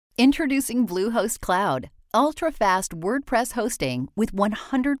Introducing Bluehost Cloud, ultra-fast WordPress hosting with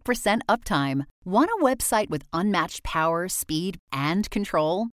 100% uptime. Want a website with unmatched power, speed, and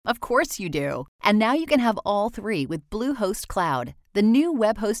control? Of course you do. And now you can have all three with Bluehost Cloud, the new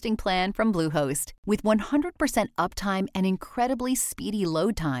web hosting plan from Bluehost. With 100% uptime and incredibly speedy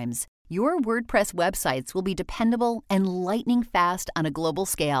load times, your WordPress websites will be dependable and lightning fast on a global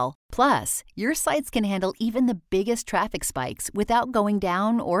scale. Plus, your sites can handle even the biggest traffic spikes without going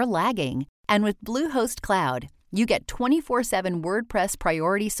down or lagging. And with Bluehost Cloud, you get 24/7 WordPress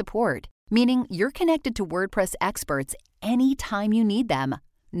priority support, meaning you're connected to WordPress experts anytime you need them.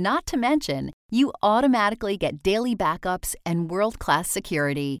 Not to mention, you automatically get daily backups and world-class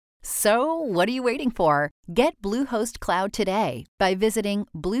security. So, what are you waiting for? Get Bluehost Cloud today by visiting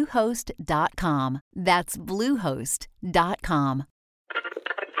Bluehost.com. That's Bluehost.com.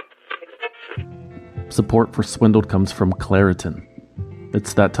 Support for Swindled comes from Claritin.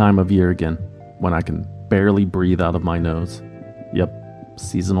 It's that time of year again, when I can barely breathe out of my nose. Yep,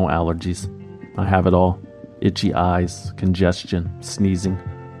 seasonal allergies. I have it all. Itchy eyes, congestion, sneezing.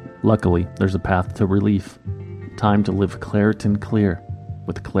 Luckily, there's a path to relief. Time to live Claritin Clear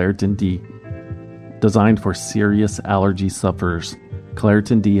with Claritin D. Designed for serious allergy sufferers,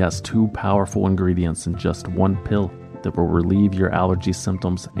 Claritin D has 2 powerful ingredients in just 1 pill that will relieve your allergy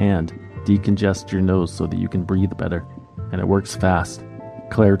symptoms and decongest your nose so that you can breathe better. And it works fast.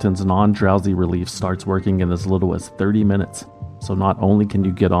 Claritin's non-drowsy relief starts working in as little as 30 minutes, so not only can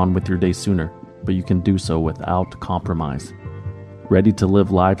you get on with your day sooner, but you can do so without compromise. Ready to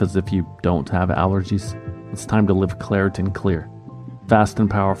live life as if you don't have allergies? It's time to live Claritin Clear. Fast and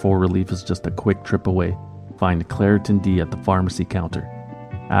powerful relief is just a quick trip away. Find Claritin D at the pharmacy counter.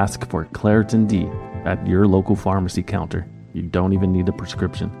 Ask for Claritin D at your local pharmacy counter. You don't even need a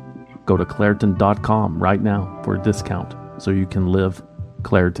prescription. Go to Claritin.com right now for a discount so you can live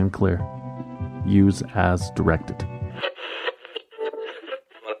Claritin Clear. Use as directed.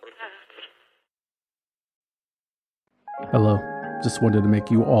 Hello. Just wanted to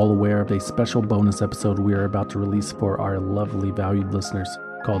make you all aware of a special bonus episode we are about to release for our lovely valued listeners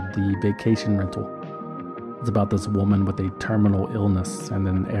called The Vacation Rental. It's about this woman with a terminal illness and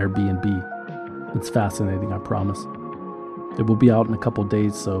an Airbnb. It's fascinating, I promise. It will be out in a couple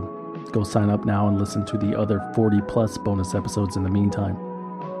days, so go sign up now and listen to the other 40 plus bonus episodes in the meantime.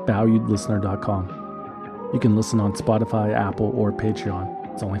 ValuedListener.com. You can listen on Spotify, Apple, or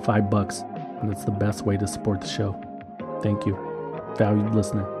Patreon. It's only $5, and it's the best way to support the show. Thank you.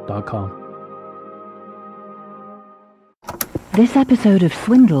 ValuedListener.com. This episode of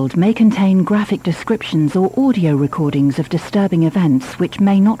Swindled may contain graphic descriptions or audio recordings of disturbing events which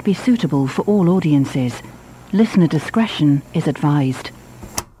may not be suitable for all audiences. Listener discretion is advised.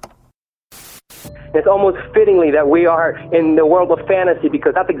 It's almost fittingly that we are in the world of fantasy,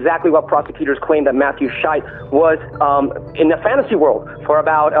 because that's exactly what prosecutors claim that Matthew Scheit was in the fantasy world for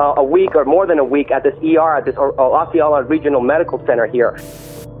about a week or more than a week at this ER, at this Osceola Regional Medical Center here.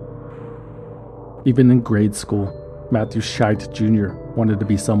 Even in grade school, Matthew Scheit Jr. wanted to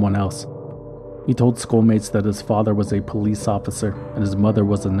be someone else. He told schoolmates that his father was a police officer and his mother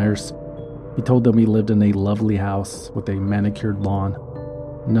was a nurse. He told them he lived in a lovely house with a manicured lawn.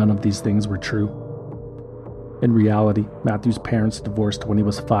 None of these things were true. In reality, Matthew's parents divorced when he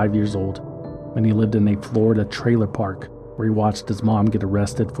was 5 years old, and he lived in a Florida trailer park where he watched his mom get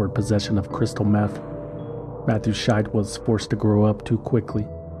arrested for possession of crystal meth. Matthew Scheit was forced to grow up too quickly.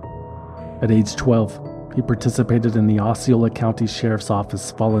 At age 12, he participated in the Osceola County Sheriff's Office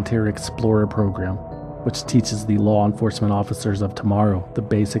Volunteer Explorer Program, which teaches the law enforcement officers of tomorrow the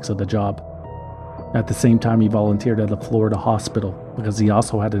basics of the job. At the same time, he volunteered at a Florida hospital because he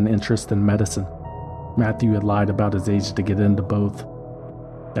also had an interest in medicine. Matthew had lied about his age to get into both.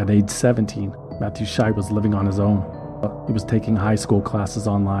 At age 17, Matthew Scheit was living on his own. He was taking high school classes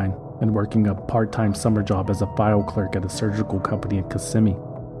online and working a part-time summer job as a file clerk at a surgical company in Kissimmee.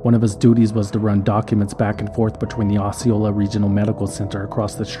 One of his duties was to run documents back and forth between the Osceola Regional Medical Center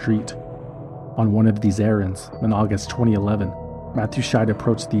across the street. On one of these errands, in August 2011, Matthew Scheit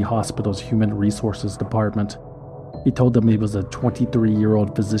approached the hospital's Human Resources Department. He told them he was a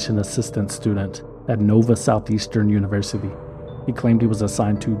 23-year-old physician assistant student at Nova Southeastern University. He claimed he was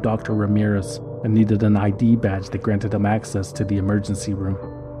assigned to Dr. Ramirez and needed an ID badge that granted him access to the emergency room.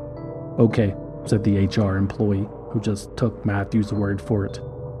 Okay, said the HR employee, who just took Matthew's word for it.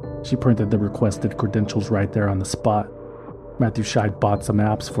 She printed the requested credentials right there on the spot. Matthew Scheit bought some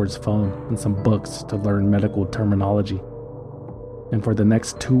apps for his phone and some books to learn medical terminology. And for the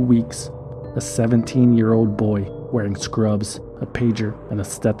next 2 weeks, a 17-year-old boy wearing scrubs, a pager, and a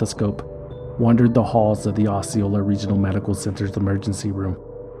stethoscope wandered the halls of the Osceola Regional Medical Center's emergency room.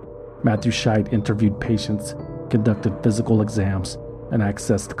 Matthew Scheit interviewed patients, conducted physical exams, and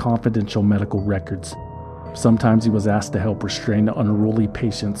accessed confidential medical records. Sometimes he was asked to help restrain unruly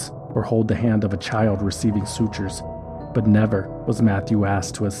patients or hold the hand of a child receiving sutures, but never was Matthew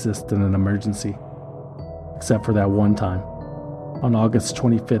asked to assist in an emergency. Except for that one time. On August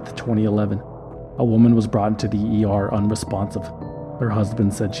 25, 2011, a woman was brought into the ER unresponsive. Her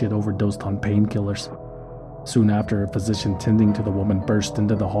husband said she had overdosed on painkillers. Soon after, a physician tending to the woman burst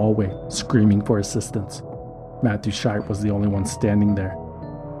into the hallway, screaming for assistance. Matthew Scheit was the only one standing there.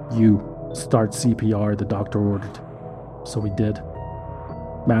 "You, start CPR," the doctor ordered. So he did.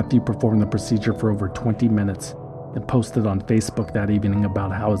 Matthew performed the procedure for over 20 minutes and posted on Facebook that evening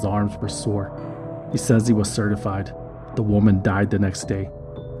about how his arms were sore. He says he was certified. The woman died the next day,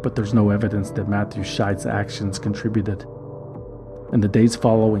 but there's no evidence that Matthew Scheit's actions contributed. In the days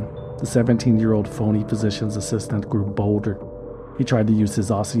following, the 17-year-old phony physician's assistant grew bolder. He tried to use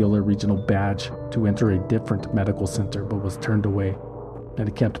his Osceola Regional badge to enter a different medical center but was turned away, and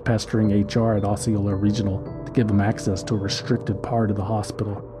he kept pestering HR at Osceola Regional to give him access to a restricted part of the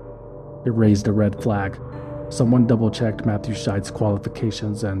hospital. It raised a red flag. Someone double-checked Matthew Scheit's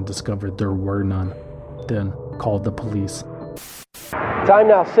qualifications and discovered there were none, then called the police. Time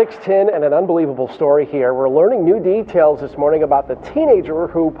now 6:10 and an unbelievable story here. We're learning new details this morning about the teenager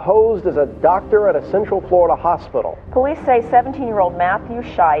who posed as a doctor at a Central Florida hospital. Police say 17-year-old Matthew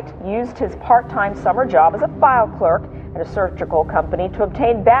Scheit used his part-time summer job as a file clerk at a surgical company to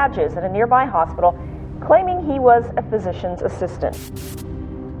obtain badges at a nearby hospital, claiming he was a physician's assistant.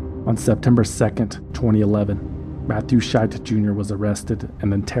 On September 2nd, 2011, Matthew Scheit Jr. was arrested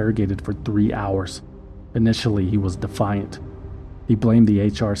and interrogated for 3 hours. Initially, he was defiant. He blamed the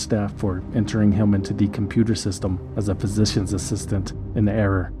HR staff for entering him into the computer system as a physician's assistant in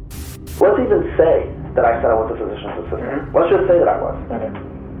error. Let's even say that I said I was a physician's assistant. Let's just say that I was.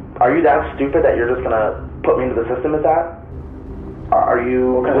 Are you that stupid that you're just going to put me into the system as that? Are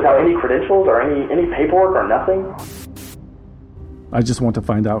you without any credentials or any paperwork or nothing? I just want to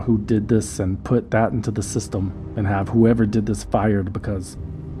find out who did this and put that into the system and have whoever did this fired because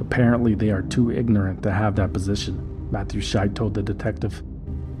apparently they are too ignorant to have that position, Matthew Scheit told the detective.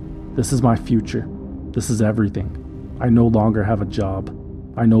 This is my future. This is everything. I no longer have a job.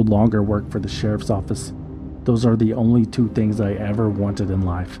 I no longer work for the sheriff's office. Those are the only two things I ever wanted in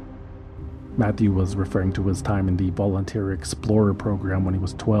life. Matthew was referring to his time in the Volunteer Explorer program when he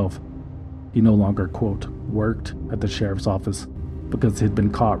was 12. He no longer, quote, worked at the sheriff's office because he'd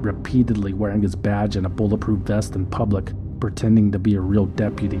been caught repeatedly wearing his badge and a bulletproof vest in public, pretending to be a real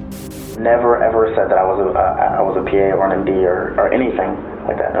deputy. Never ever said that I was a PA or an MD or anything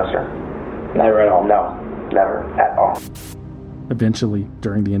like that, no sir. Never at all, no. Never at all. Eventually,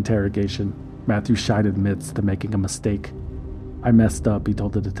 during the interrogation, Matthew Scheit admits to making a mistake. "I messed up," he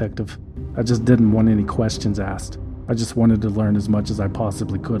told the detective. "I just didn't want any questions asked. I just wanted to learn as much as I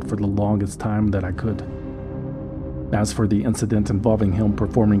possibly could for the longest time that I could." As for the incident involving him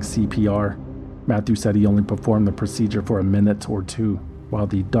performing CPR, Matthew said he only performed the procedure for a minute or two while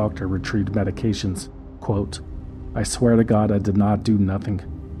the doctor retrieved medications. Quote, "I swear to God I did not do nothing.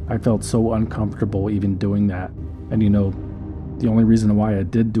 I felt so uncomfortable even doing that. And the only reason why I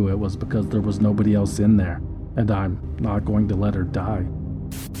did do it was because there was nobody else in there, and I'm not going to let her die."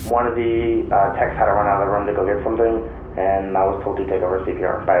 One of the techs had to run out of the room to go get something, and I was told to take over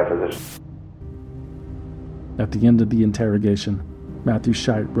CPR by a physician. At the end of the interrogation, Matthew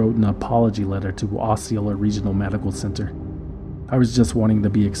Scheit wrote an apology letter to Osceola Regional Medical Center. "I was just wanting to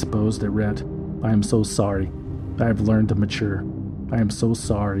be exposed," it read. "I am so sorry. I have learned to mature. I am so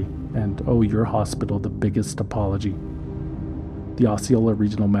sorry and owe your hospital the biggest apology." The Osceola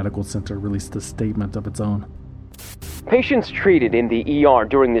Regional Medical Center released a statement of its own. Patients treated in the ER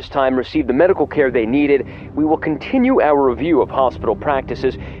during this time received the medical care they needed. We will continue our review of hospital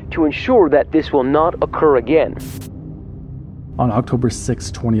practices to ensure that this will not occur again. On October 6,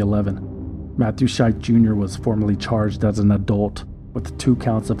 2011, Matthew Scheit Jr. was formally charged as an adult with 2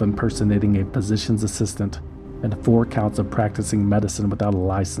 counts of impersonating a physician's assistant and 4 counts of practicing medicine without a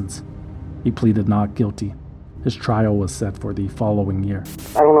license. He pleaded not guilty. His trial was set for the following year.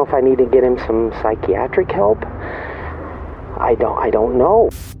 I don't know if I need to get him some psychiatric help. I don't know.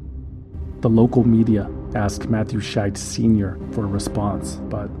 The local media asked Matthew Scheit Sr. for a response,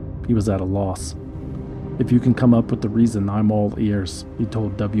 but he was at a loss. "If you can come up with the reason, I'm all ears," he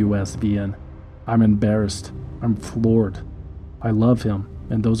told WSVN. "I'm embarrassed. I'm floored. I love him,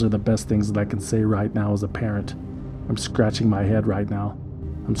 and those are the best things that I can say right now as a parent. I'm scratching my head right now.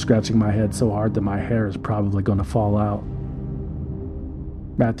 I'm scratching my head so hard that my hair is probably going to fall out."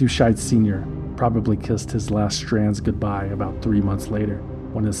 Matthew Scheit Sr. probably kissed his last strands goodbye about 3 months later.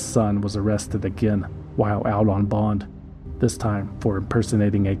 when his son was arrested again while out on bond, this time for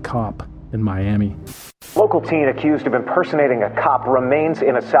impersonating a cop in Miami. Local teen accused of impersonating a cop remains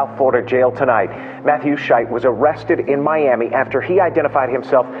in a South Florida jail tonight. Matthew Scheit was arrested in Miami after he identified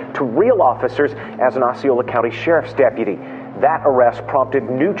himself to real officers as an Osceola County Sheriff's deputy. That arrest prompted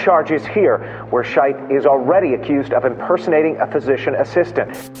new charges here, where Scheit is already accused of impersonating a physician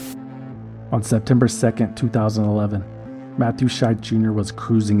assistant. On September 2nd, 2011, Matthew Scheit Jr. was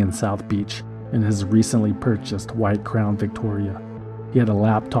cruising in South Beach in his recently purchased white Crown Victoria. He had a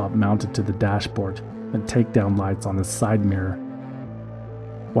laptop mounted to the dashboard and takedown lights on his side mirror.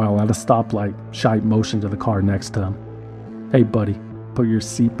 While at a stoplight, Scheit motioned to the car next to him. "Hey buddy, put your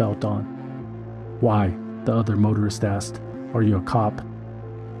seatbelt on." "Why?" the other motorist asked. "Are you a cop?"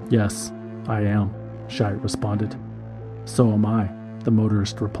 "Yes, I am," Scheit responded. "So am I," the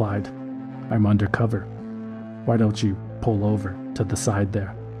motorist replied. "I'm undercover. Why don't you pull over to the side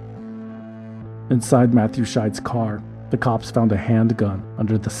there?" Inside Matthew Scheit's car, the cops found a handgun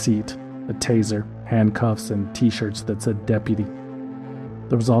under the seat, a taser, handcuffs, and t-shirts that said deputy.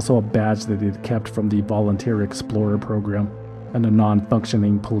 There was also a badge that he had kept from the Volunteer Explorer program and a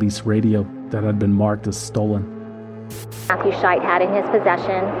non-functioning police radio that had been marked as stolen. Matthew Scheit had in his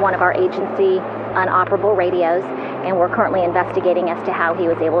possession one of our agency unoperable radios, and we're currently investigating as to how he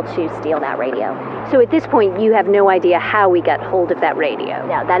was able to steal that radio. So at this point, you have no idea how we got hold of that radio?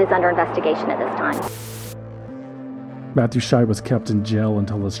 No, that is under investigation at this time. Matthew Scheit was kept in jail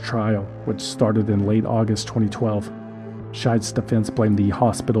until his trial, which started in late August 2012. Scheit's defense blamed the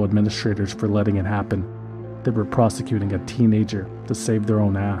hospital administrators for letting it happen. They were prosecuting a teenager to save their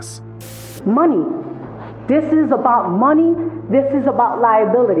own ass. Money. This is about money. This is about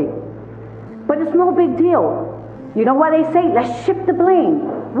liability. But it's no big deal. You know why they say, let's shift the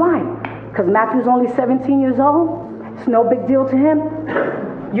blame. Why? Because Matthew's only 17 years old? It's no big deal to him.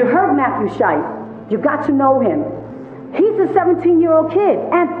 You heard Matthew Scheit. You got to know him. He's a 17-year-old kid,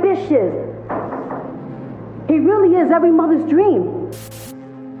 ambitious. He really is every mother's dream.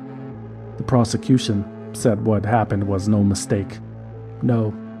 The prosecution said what happened was no mistake.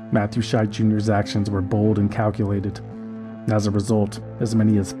 No, Matthew Scheit Jr.'s actions were bold and calculated. As a result, as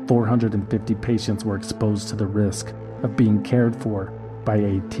many as 450 patients were exposed to the risk of being cared for by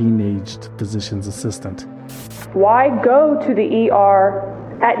a teenaged physician's assistant. Why go to the ER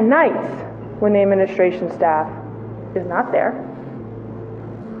at night when the administration staff is not there?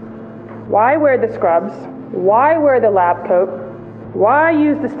 Why wear the scrubs? Why wear the lab coat? Why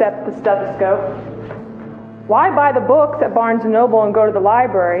use the stethoscope? Why buy the books at Barnes & Noble and go to the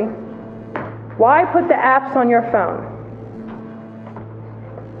library? Why put the apps on your phone?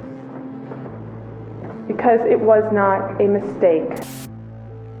 Because it was not a mistake.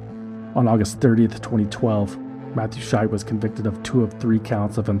 On August 30th, 2012, Matthew Scheit was convicted of 2 of 3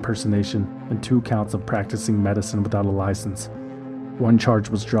 counts of impersonation and 2 counts of practicing medicine without a license. One charge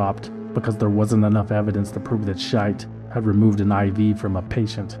was dropped because there wasn't enough evidence to prove that Scheit had removed an IV from a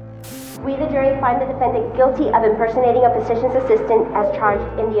patient. We, the jury, find the defendant guilty of impersonating a physician's assistant as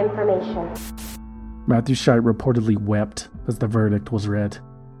charged in the information. Matthew Scheit reportedly wept as the verdict was read.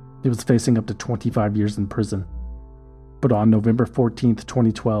 He was facing up to 25 years in prison. But on November 14th,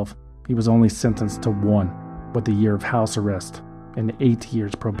 2012, he was only sentenced to 1, with a year of house arrest and 8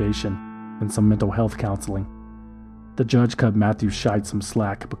 years probation and some mental health counseling. The judge cut Matthew Scheit some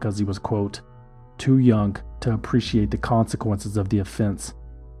slack because he was, quote, too young to appreciate the consequences of the offense.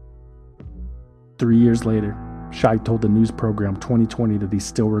 3 years later, Scheit told the news program 2020 that he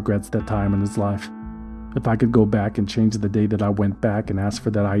still regrets that time in his life. If I could go back and change the day that I went back and asked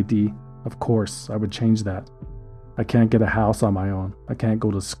for that ID, of course, I would change that. I can't get a house on my own. I can't go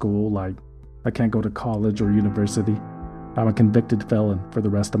to school, I can't go to college or university. I'm a convicted felon for the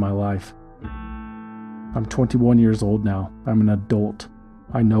rest of my life. I'm 21 years old now. I'm an adult.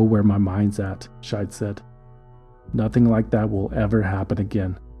 I know where my mind's at, Scheit said. Nothing like that will ever happen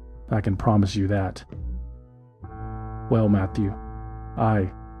again. I can promise you that. Well, Matthew,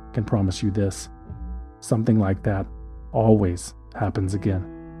 I can promise you this. Something like that always happens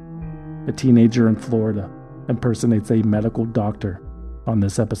again. A teenager in Florida impersonates a medical doctor on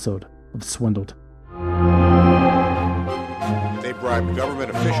this episode of Swindled. They bribed government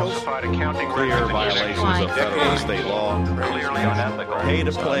officials, clear violations of federal and state law, clearly unethical, pay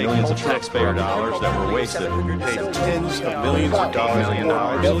to play millions of taxpayer dollars that were wasted, paid tens of millions of dollars,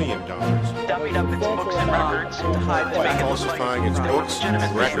 $1 billion, dummied up its books and records to hide falsifying its books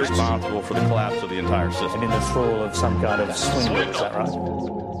and records, responsible for the collapse of the entire system. And in the thrall of some kind of swindle, is that right?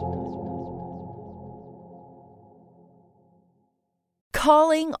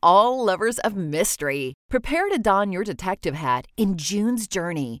 Calling all lovers of mystery. Prepare to don your detective hat in June's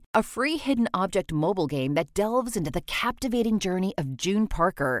Journey, a free hidden object mobile game that delves into the captivating journey of June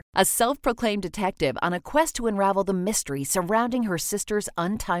Parker, a self-proclaimed detective on a quest to unravel the mystery surrounding her sister's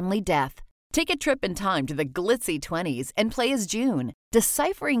untimely death. Take a trip in time to the glitzy 20s and play as June,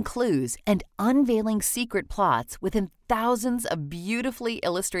 deciphering clues and unveiling secret plots within thousands of beautifully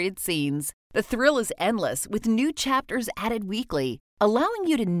illustrated scenes. The thrill is endless with new chapters added weekly, allowing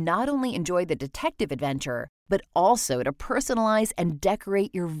you to not only enjoy the detective adventure, but also to personalize and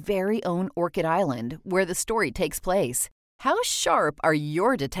decorate your very own Orchid Island where the story takes place. How sharp are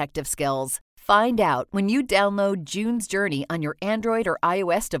your detective skills? Find out when you download June's Journey on your Android or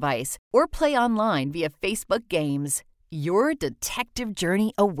iOS device or play online via Facebook Games. Your detective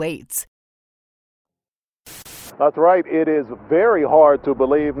journey awaits. That's right. It is very hard to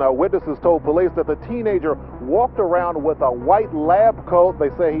believe. Now, witnesses told police that the teenager walked around with a white lab coat. They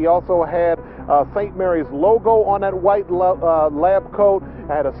say he also had St. Mary's logo on that white lab coat,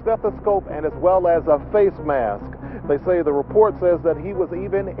 had a stethoscope, and as well as a face mask. They say the report says that he was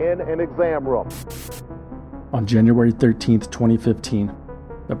even in an exam room. On January 13th, 2015,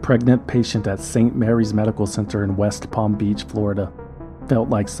 a pregnant patient at St. Mary's Medical Center in West Palm Beach, Florida, felt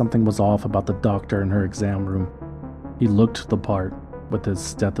like something was off about the doctor in her exam room. He looked the part with his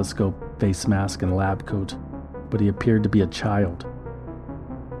stethoscope, face mask, and lab coat, but he appeared to be a child.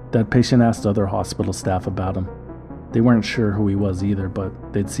 That patient asked other hospital staff about him. They weren't sure who he was either, but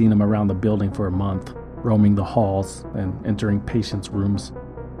they'd seen him around the building for a month, roaming the halls and entering patients' rooms.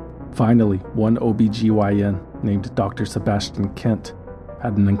 Finally, one OBGYN named Dr. Sebastian Kent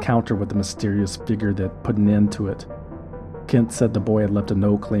had an encounter with the mysterious figure that put an end to it. Kent said the boy had left a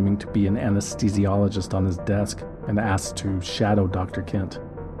note claiming to be an anesthesiologist on his desk and asked to shadow Dr. Kent.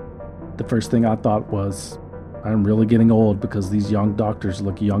 The first thing I thought was, I'm really getting old because these young doctors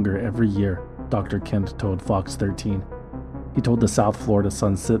look younger every year, Dr. Kent told Fox 13. He told the South Florida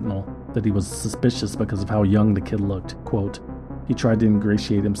Sun-Sentinel that he was suspicious because of how young the kid looked. Quote, he tried to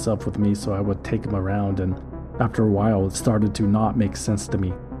ingratiate himself with me so I would take him around, and after a while it started to not make sense to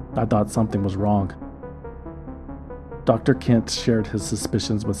me. I thought something was wrong. Dr. Kent shared his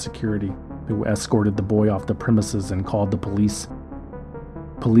suspicions with security, who escorted the boy off the premises and called the police.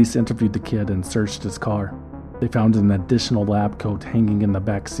 Police interviewed the kid and searched his car. They found an additional lab coat hanging in the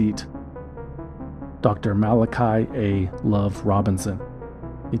back seat. Dr. Malachi A. Love Robinson.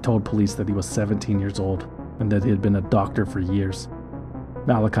 He told police that he was 17 years old and that he had been a doctor for years.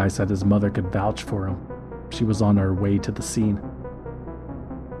 Malachi said his mother could vouch for him. She was on her way to the scene.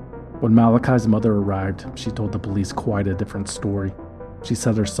 When Malachi's mother arrived, she told the police quite a different story. She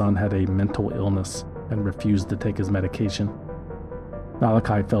said her son had a mental illness and refused to take his medication.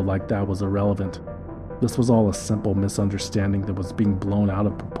 Malachi felt like that was irrelevant. This was all a simple misunderstanding that was being blown out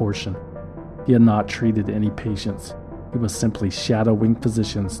of proportion. He had not treated any patients. He was simply shadowing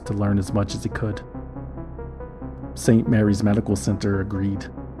physicians to learn as much as he could. St. Mary's Medical Center agreed.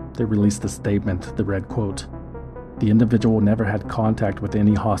 They released a statement that read, quote, the individual never had contact with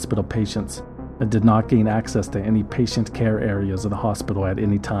any hospital patients and did not gain access to any patient care areas of the hospital at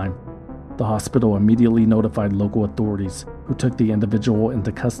any time. The hospital immediately notified local authorities, who took the individual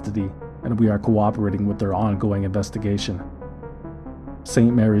into custody, and we are cooperating with their ongoing investigation.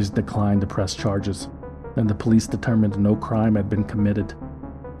 St. Mary's declined to press charges, and the police determined no crime had been committed.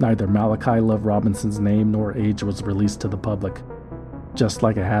 Neither Malachi Love Robinson's name nor age was released to the public, just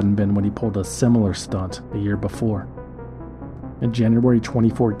like it hadn't been when he pulled a similar stunt a year before. In January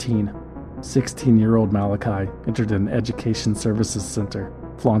 2014, 16-year-old Malachi entered an education services center,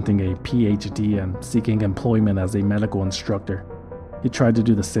 flaunting a PhD and seeking employment as a medical instructor. He tried to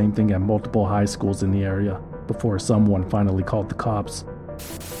do the same thing at multiple high schools in the area before someone finally called the cops.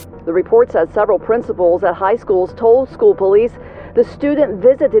 The report says several principals at high schools told school police the student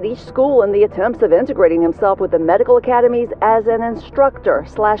visited each school in the attempts of integrating himself with the medical academies as an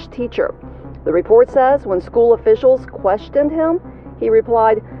instructor/teacher. The report says when school officials questioned him, he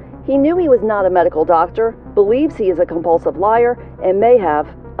replied he knew he was not a medical doctor, believes he is a compulsive liar, and may have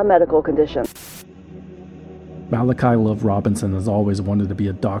a medical condition. Malachi Love Robinson has always wanted to be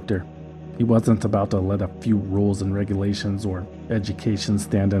a doctor. He wasn't about to let a few rules and regulations or education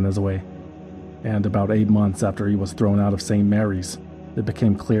stand in his way. And about 8 months after he was thrown out of St. Mary's, it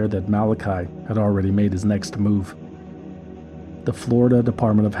became clear that Malachi had already made his next move. The Florida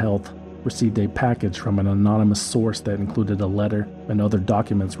Department of Health received a package from an anonymous source that included a letter and other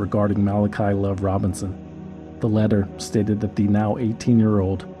documents regarding Malachi Love Robinson. The letter stated that the now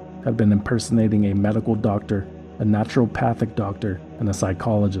 18-year-old had been impersonating a medical doctor, a naturopathic doctor, and a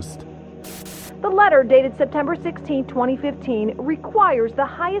psychologist. The letter, dated September 16, 2015, requires the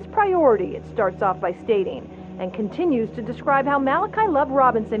highest priority, it starts off by stating, and continues to describe how Malachi Love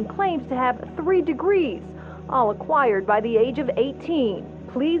Robinson claims to have 3 degrees, all acquired by the age of 18.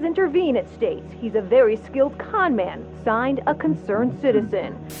 Please intervene, it states. He's a very skilled con man. Signed, a concerned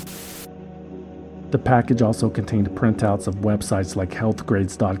citizen. The package also contained printouts of websites like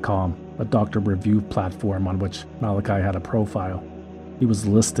healthgrades.com, a doctor review platform on which Malachi had a profile. He was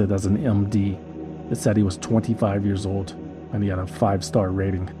listed as an MD. It said he was 25 years old, and he had a 5-star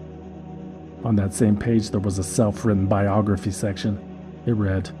rating. On that same page, there was a self-written biography section. It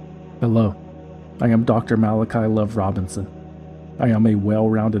read, "Hello, I am Dr. Malachi Love Robinson. I am a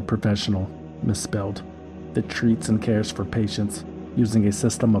well-rounded professional, misspelled, that treats and cares for patients using a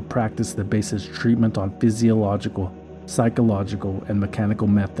system of practice that bases treatment on physiological, psychological, and mechanical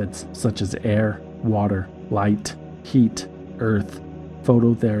methods such as air, water, light, heat, earth,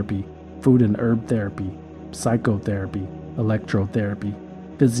 phototherapy, food and herb therapy, psychotherapy, electrotherapy,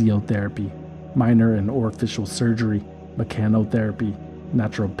 physiotherapy, minor and orificial surgery, mechanotherapy,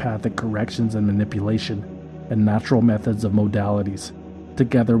 naturopathic corrections and manipulation, and natural methods of modalities,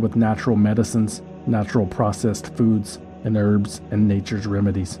 together with natural medicines, natural processed foods, and herbs and nature's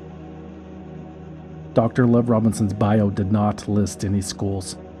remedies." Dr. Love Robinson's bio did not list any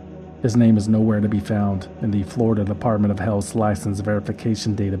schools. His name is nowhere to be found in the Florida Department of Health's license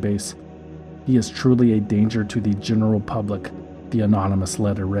verification database. He is truly a danger to the general public, the anonymous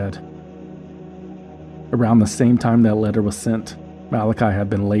letter read. Around the same time that letter was sent, Malachi had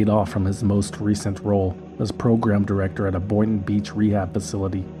been laid off from his most recent role as program director at a Boynton Beach rehab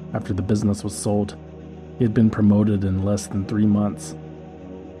facility after the business was sold. He had been promoted in less than 3 months.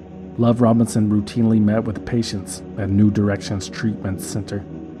 Love Robinson routinely met with patients at New Directions Treatment Center,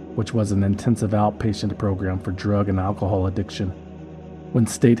 which was an intensive outpatient program for drug and alcohol addiction. When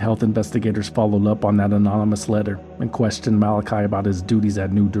state health investigators followed up on that anonymous letter and questioned Malachi about his duties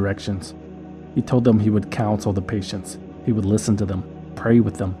at New Directions, he told them he would counsel the patients, he would listen to them, pray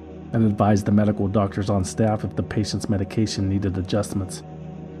with them, and advise the medical doctors on staff if the patient's medication needed adjustments.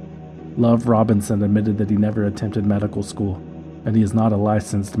 Love Robinson admitted that he never attempted medical school, and he is not a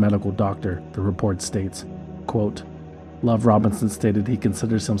licensed medical doctor, the report states. Quote, Love Robinson stated he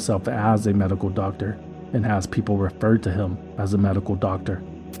considers himself as a medical doctor and has people refer to him as a medical doctor.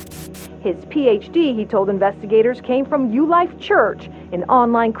 His PhD, he told investigators, came from U-Life Church, an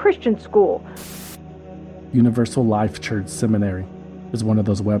online Christian school. Universal Life Church Seminary is one of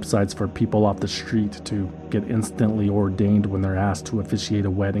those websites for people off the street to get instantly ordained when they're asked to officiate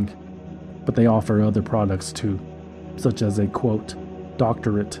a wedding. But they offer other products too, such as a, quote,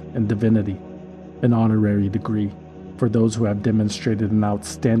 doctorate in divinity, an honorary degree for those who have demonstrated an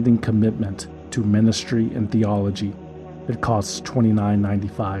outstanding commitment to ministry and theology. It costs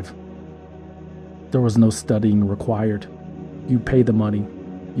 $29.95. There was no studying required. You pay the money.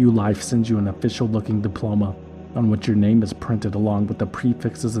 U-Life sends you an official-looking diploma on which your name is printed along with the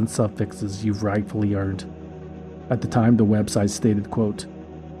prefixes and suffixes you've rightfully earned. At the time, the website stated, quote,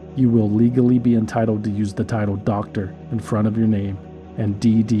 you will legally be entitled to use the title Doctor in front of your name and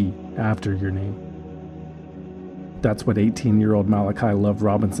DD after your name. That's what 18-year-old Malachi Love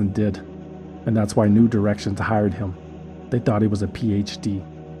Robinson did, and that's why New Directions hired him. They thought he was a PhD.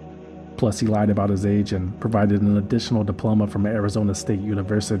 Plus, he lied about his age and provided an additional diploma from Arizona State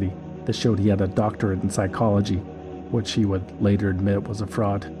University that showed he had a doctorate in psychology, which he would later admit was a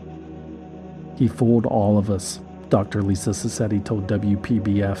fraud. He fooled all of us, Dr. Lisa Sassetti told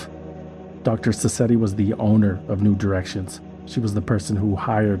WPBF. Dr. Sassetti was the owner of New Directions. She was the person who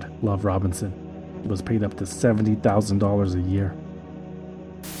hired Love Robinson. He was paid up to $70,000 a year.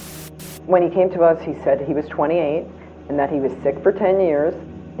 When he came to us, he said he was 28 and that he was sick for 10 years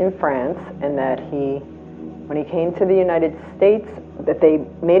in France, and that when he came to the United States, that they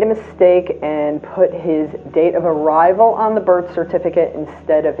made a mistake and put his date of arrival on the birth certificate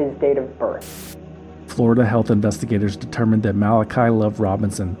instead of his date of birth. Florida health investigators determined that Malachi Love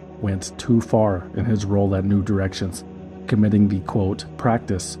Robinson went too far in his role at New Directions, committing the, quote,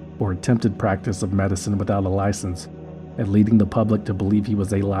 practice or attempted practice of medicine without a license, and leading the public to believe he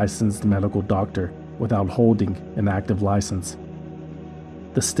was a licensed medical doctor without holding an active license.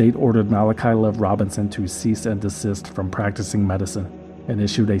 The state ordered Malachi Love Robinson to cease and desist from practicing medicine and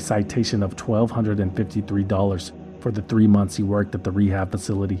issued a citation of $1,253 for the 3 months he worked at the rehab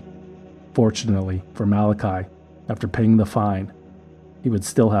facility. Fortunately for Malachi, after paying the fine, he would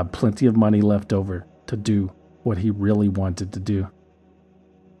still have plenty of money left over to do what he really wanted to do.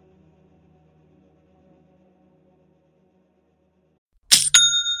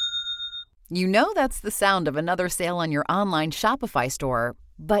 You know that's the sound of another sale on your online Shopify store.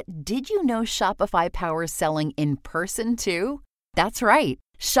 But did you know Shopify powers selling in person too? That's right.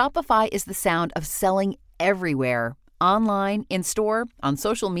 Shopify is the sound of selling everywhere. Online, in-store, on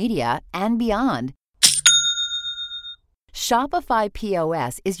social media, and beyond. Shopify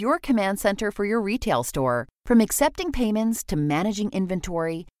POS is your command center for your retail store. From accepting payments to managing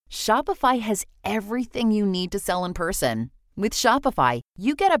inventory, Shopify has everything you need to sell in person. With Shopify,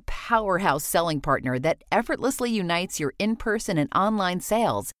 you get a powerhouse selling partner that effortlessly unites your in-person and online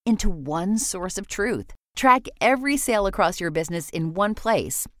sales into one source of truth. Track every sale across your business in one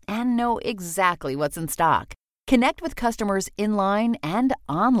place and know exactly what's in stock. Connect with customers in-line and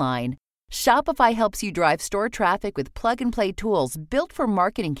online. Shopify helps you drive store traffic with plug-and-play tools built for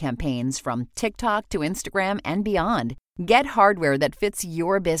marketing campaigns from TikTok to Instagram and beyond. Get hardware that fits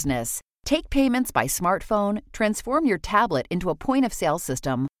your business. Take payments by smartphone, transform your tablet into a point-of-sale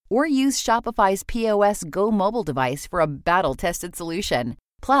system, or use Shopify's POS Go mobile device for a battle-tested solution.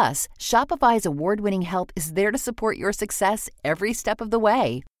 Plus, Shopify's award-winning help is there to support your success every step of the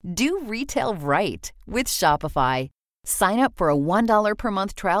way. Do retail right with Shopify. Sign up for a $1 per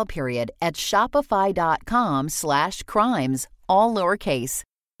month trial period at shopify.com/crimes, all lowercase.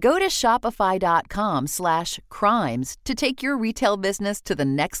 Go to shopify.com/crimes to take your retail business to the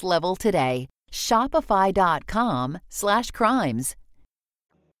next level today. Shopify.com/crimes.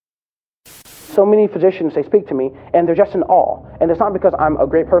 So many physicians, they speak to me, and they're just in awe. And it's not because I'm a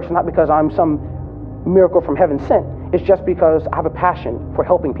great person, not because I'm some miracle from heaven sent. It's just because I have a passion for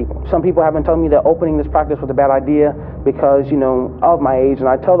helping people. Some people have been telling me that opening this practice was a bad idea because, of my age. And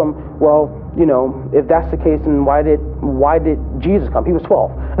I tell them, well, if that's the case, then why did Jesus come? He was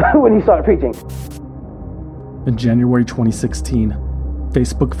 12 when he started preaching. In January 2016,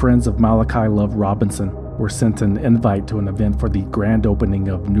 Facebook friends of Malachi Love Robinson were sent an invite to an event for the grand opening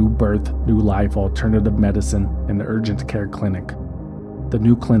of New Birth, New Life Alternative Medicine and Urgent Care Clinic. The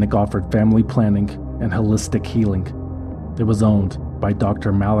new clinic offered family planning and holistic healing. It was owned by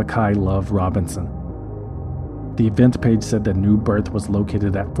Dr. Malachi Love Robinson. The event page said that New Birth was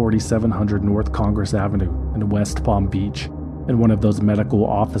located at 4700 North Congress Avenue in West Palm Beach, in one of those medical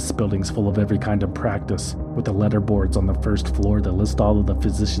office buildings full of every kind of practice, with the letterboards on the first floor that list all of the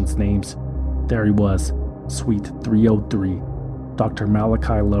physicians' names. There he was, Suite 303, Dr.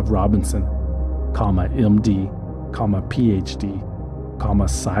 Malachi Love Robinson, MD, PhD,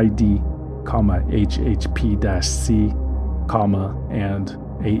 PsyD, HHP-C, and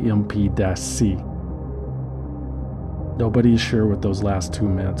AMP-C. Nobody is sure what those last two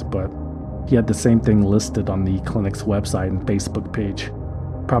meant, but he had the same thing listed on the clinic's website and Facebook page.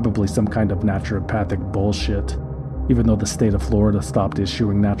 Probably some kind of naturopathic bullshit, even though the state of Florida stopped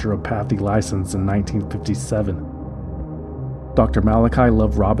issuing naturopathy license in 1957. Dr. Malachi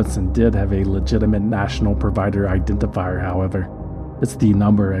Love Robinson did have a legitimate national provider identifier, however. It's the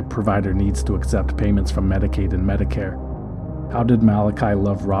number a provider needs to accept payments from Medicaid and Medicare. How did Malachi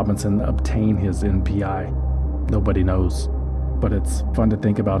Love Robinson obtain his NPI? Nobody knows, but it's fun to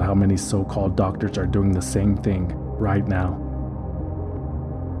think about how many so-called doctors are doing the same thing right now.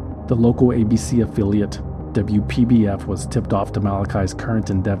 The local ABC affiliate, WPBF, was tipped off to Malachi's current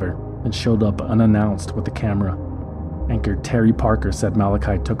endeavor and showed up unannounced with a camera. Anchor Terry Parker said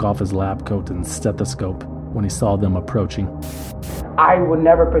Malachi took off his lab coat and stethoscope when he saw them approaching. I would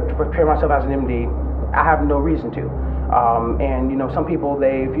never prepare myself as an MD. I have no reason to. Some people,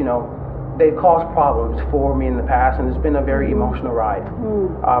 they've caused problems for me in the past, and it's been a very emotional ride.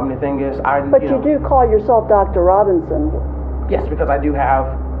 The thing is, But you do call yourself Dr. Robinson. Yes, because I do have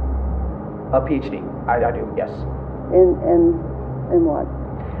a PhD. I do, yes. In what?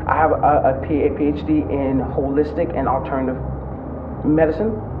 I have a PhD in holistic and alternative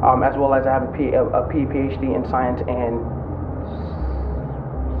medicine, as well as I have a PhD in science and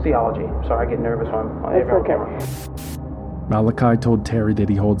theology. Sorry, I get nervous when I'm on camera. Malachi told Terry that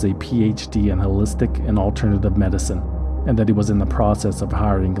he holds a PhD in holistic and alternative medicine, and that he was in the process of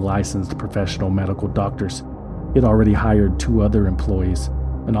hiring licensed professional medical doctors. He'd already hired 2 other employees,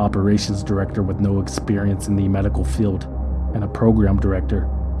 an operations director with no experience in the medical field, and a program director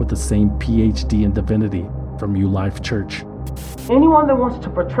with the same PhD in divinity from New Life Church. Anyone that wants to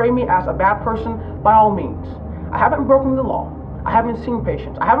portray me as a bad person, by all means. I haven't broken the law. I haven't seen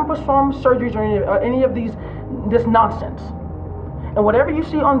patients. I haven't performed surgeries or any of this nonsense. And whatever you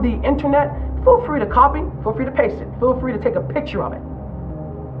see on the internet, feel free to copy, feel free to paste it, feel free to take a picture of it.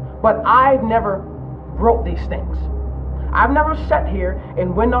 But I've never wrote these things. I've never sat here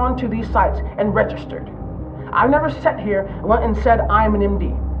and went on to these sites and registered. I've never sat here and went and said I'm an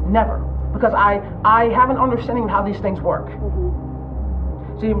MD. Never. Because I have an understanding of how these things work.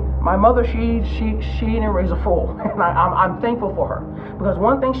 See, my mother, she didn't raise a fool, and I'm thankful for her, because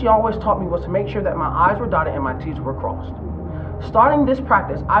one thing she always taught me was to make sure that my I's were dotted and my T's were crossed. Starting this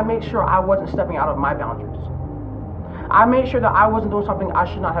practice, I made sure I wasn't stepping out of my boundaries. I made sure that I wasn't doing something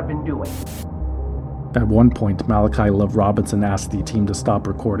I should not have been doing. At one point, Malachi Love Robinson asked the team to stop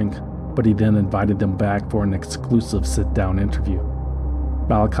recording, but he then invited them back for an exclusive sit-down interview.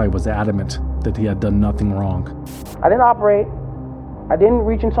 Malachi was adamant that he had done nothing wrong. I didn't operate. I didn't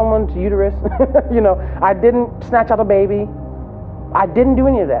reach in someone's uterus. I didn't snatch out a baby. I didn't do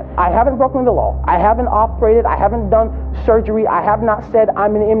any of that. I haven't broken the law. I haven't operated. I haven't done surgery. I have not said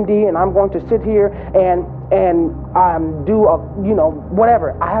I'm an MD and I'm going to sit here and do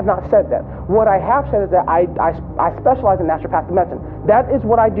whatever. I have not said that. What I have said is that I specialize in naturopathic medicine. That is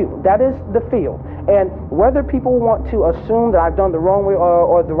what I do. That is the field. And whether people want to assume that I've done the wrong way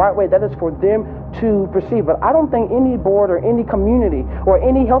or the right way, that is for them to perceive. But I don't think any board or any community or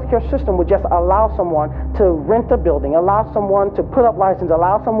any healthcare system would just allow someone to rent a building, allow someone to put up license,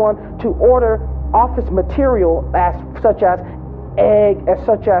 allow someone to order office material such as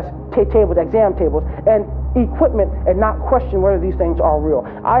tables, exam tables, and equipment, and not question whether these things are real.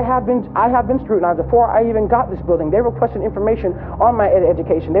 I have been scrutinized before I even got this building. They requested information on my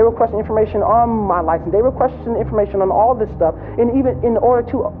education. They requested information on my license. They requested information on all this stuff, and even in order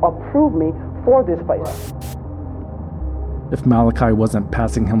to approve me for this place. If Malachi wasn't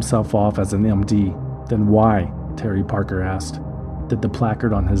passing himself off as an MD, then why, Terry Parker asked, did the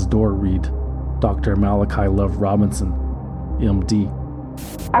placard on his door read, Dr. Malachi Love Robinson, MD?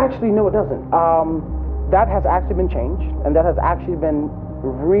 Actually, no, it doesn't. That has actually been changed, and that has actually been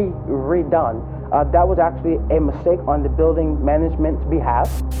redone. That was actually a mistake on the building management's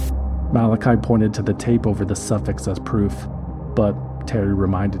behalf. Malachi pointed to the tape over the suffix as proof, but Terry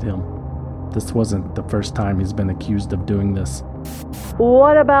reminded him this wasn't the first time he's been accused of doing this.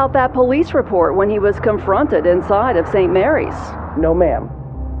 What about that police report when he was confronted inside of St. Mary's? No, ma'am.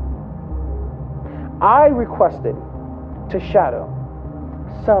 I requested to shadow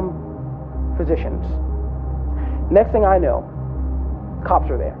some physicians. Next thing I know, cops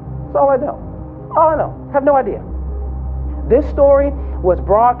are there. That's all I know. All I know. Have no idea. This story was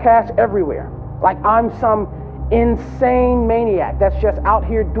broadcast everywhere. Like I'm some insane maniac that's just out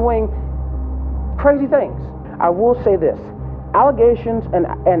here doing crazy things. I will say this. Allegations and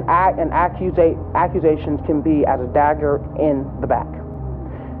accusations can be as a dagger in the back.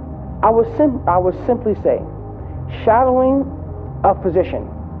 I would simply say, shadowing a physician,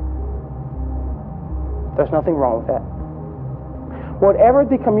 there's nothing wrong with that. Whatever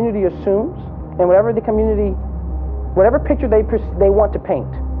the community assumes, and whatever picture they want to paint,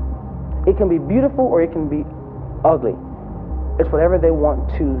 it can be beautiful or it can be ugly. It's whatever they want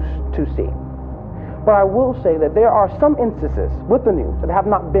to see. But I will say that there are some instances with the news that have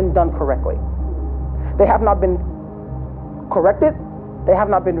not been done correctly. They have not been corrected. They have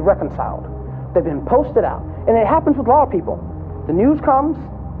not been reconciled. They've been posted out. And it happens with a lot of people. The news comes,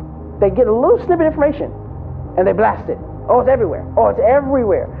 they get a little snippet of information, and they blast it. Oh, it's everywhere. Oh, it's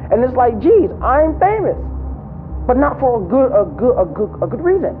everywhere. And it's like, geez, I'm famous. But not for a good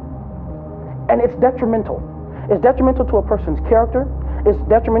reason. And it's detrimental. It's detrimental to a person's character. It's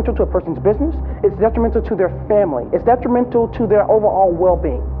detrimental to a person's business. It's detrimental to their family. It's detrimental to their overall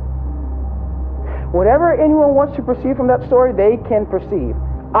well-being. Whatever anyone wants to perceive from that story, they can perceive.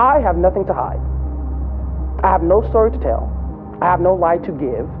 I have nothing to hide. I have no story to tell. I have no lie to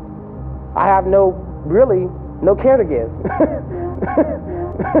give. I have no care to give.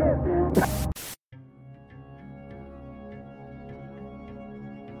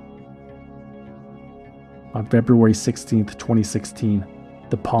 On February 16, 2016,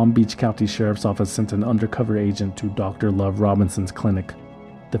 the Palm Beach County Sheriff's Office sent an undercover agent to Dr. Love Robinson's clinic.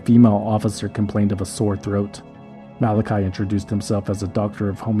 The female officer complained of a sore throat. Malachi introduced himself as a doctor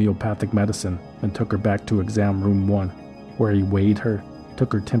of homeopathic medicine and took her back to exam room 1, where he weighed her,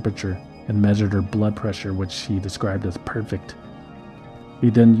 took her temperature, and measured her blood pressure, which he described as perfect. He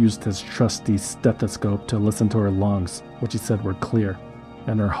then used his trusty stethoscope to listen to her lungs, which he said were clear,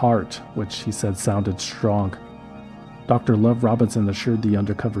 and her heart, which he said sounded strong. Dr. Love Robinson assured the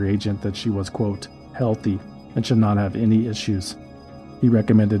undercover agent that she was, quote, healthy and should not have any issues. He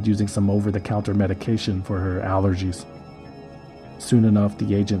recommended using some over-the-counter medication for her allergies. Soon enough,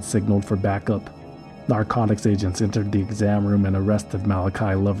 the agent signaled for backup. Narcotics agents entered the exam room and arrested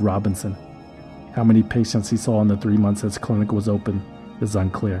Malachi Love Robinson. How many patients he saw in the 3 months his clinic was open is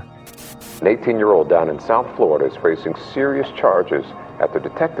unclear. An 18-year-old down in South Florida is facing serious charges after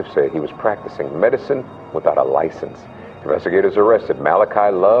detectives say he was practicing medicine without a license. Investigators arrested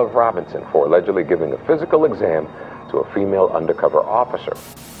Malachi Love Robinson for allegedly giving a physical exam to a female undercover officer.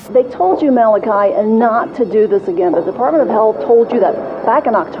 They told you, Malachi, not to do this again. The Department of Health told you that back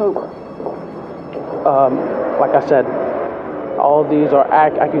in October. Like I said, all of these are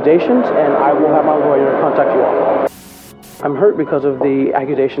accusations, and I will have my lawyer contact you all. I'm hurt because of the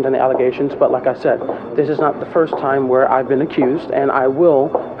accusations and the allegations, but like I said, this is not the first time where I've been accused, and I will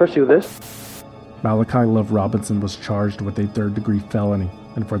pursue this. Malachi Love Robinson was charged with a third-degree felony,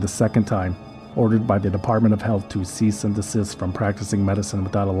 and for the second time, ordered by the Department of Health to cease and desist from practicing medicine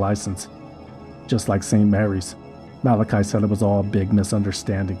without a license. Just like St. Mary's, Malachi said it was all a big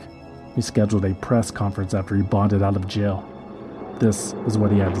misunderstanding. He scheduled a press conference after he bonded out of jail. This is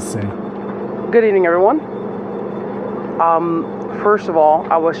what he had to say. Good evening, everyone. First of all,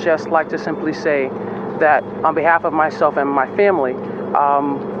 I would just like to simply say that on behalf of myself and my family,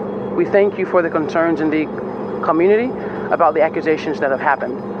 we thank you for the concerns in the community about the accusations that have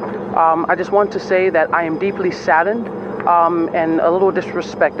happened. I just want to say that I am deeply saddened and a little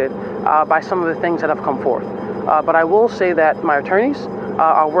disrespected by some of the things that have come forth. But I will say that my attorneys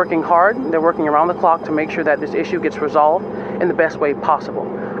are working hard. They're working around the clock to make sure that this issue gets resolved in the best way possible.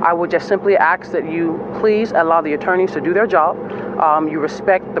 I would just simply ask that you please allow the attorneys to do their job. You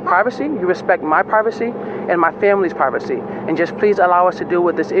respect the privacy, you respect my privacy and my family's privacy, and just please allow us to deal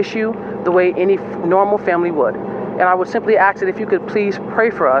with this issue the way any normal family would. And I would simply ask that if you could please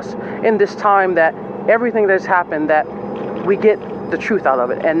pray for us in this time, that everything that has happened, that we get the truth out of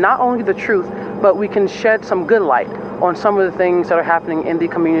it. And not only the truth, but we can shed some good light on some of the things that are happening in the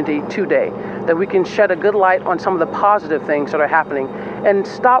community today. That we can shed a good light on some of the positive things that are happening and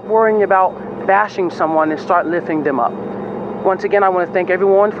stop worrying about bashing someone and start lifting them up. Once again, I want to thank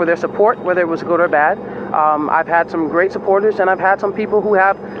everyone for their support, whether it was good or bad. I've had some great supporters, and I've had some people who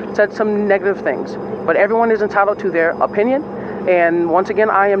have said some negative things. But everyone is entitled to their opinion. And once again,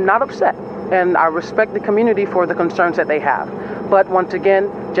 I am not upset. And I respect the community for the concerns that they have. But once again,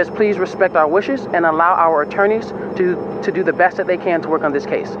 just please respect our wishes and allow our attorneys to do the best that they can to work on this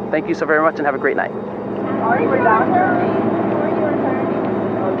case. Thank you so very much and have a great night. Are you a doctor?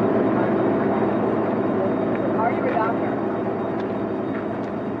 Are you a doctor?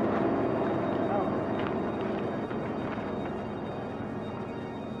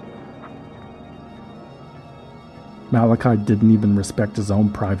 Malachi didn't even respect his own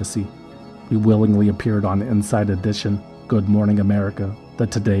privacy. He willingly appeared on Inside Edition, Good Morning America, The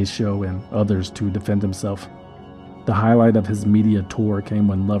Today Show, and others to defend himself. The highlight of his media tour came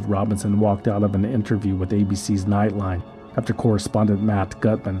when Love Robinson walked out of an interview with ABC's Nightline after correspondent Matt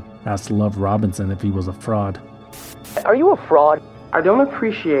Gutman asked Love Robinson if he was a fraud. Are you a fraud? I don't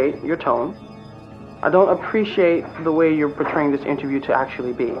appreciate your tone. I don't appreciate the way you're portraying this interview to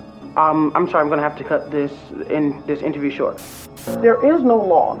actually be. I'm sorry, I'm going to have to cut this interview short. There is no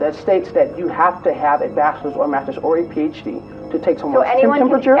law that states that you have to have a bachelor's or a master's or a PhD to take someone's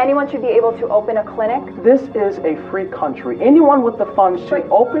temperature. Anyone should be able to open a clinic? This is a free country. Anyone with the funds to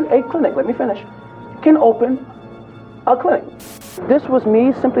open a clinic, let me finish, can open a clinic. This was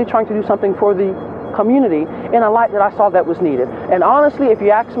me simply trying to do something for the community in a light that I saw that was needed. And honestly, if you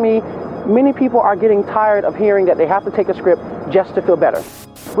ask me, many people are getting tired of hearing that they have to take a script just to feel better.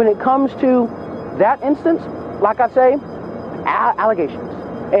 When it comes to that instance, like I say, allegations.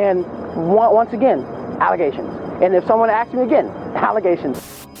 And once again, allegations. And if someone asks me again,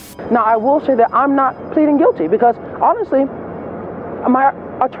 allegations. Now, I will say that I'm not pleading guilty because, honestly, my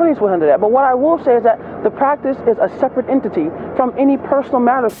attorneys will handle that. But what I will say is that the practice is a separate entity from any personal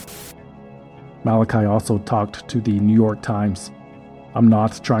matters. Malachi also talked to the New York Times. "I'm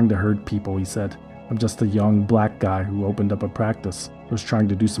not trying to hurt people," he said. "I'm just a young black guy who opened up a practice, who's trying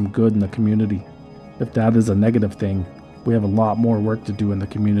to do some good in the community. If that is a negative thing, we have a lot more work to do in the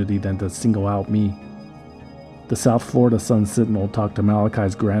community than to single out me." The South Florida Sun-Sentinel talked to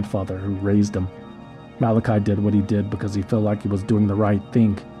Malachi's grandfather, who raised him. Malachi did what he did because he felt like he was doing the right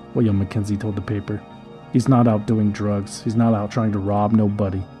thing, William McKenzie told the paper. He's not out doing drugs. He's not out trying to rob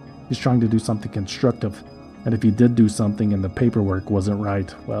nobody. He's trying to do something constructive. And if he did do something and the paperwork wasn't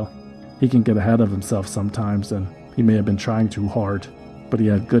right, well, he can get ahead of himself sometimes, and he may have been trying too hard, but he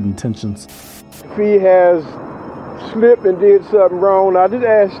had good intentions. If he has slipped and did something wrong, I just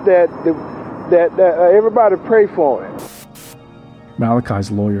ask that everybody pray for him.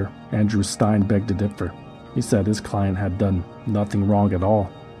 Malachi's lawyer, Andrew Stein, begged to differ. He said his client had done nothing wrong at all.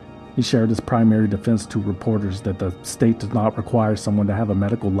 He shared his primary defense to reporters that the state does not require someone to have a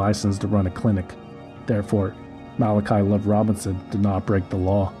medical license to run a clinic. Therefore, Malachi Love Robinson did not break the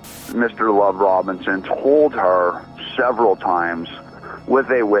law. Mr. Love Robinson told her several times with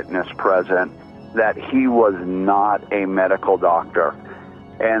a witness present that he was not a medical doctor.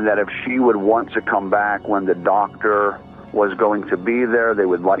 and that if she would want to come back when the doctor was going to be there, they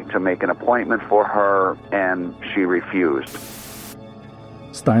would like to make an appointment for her, and she refused.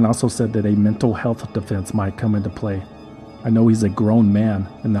 Stein also said that a mental health defense might come into play. I know he's a grown man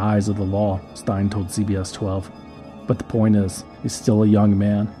in the eyes of the law, Stein told CBS 12. But the point is, he's still a young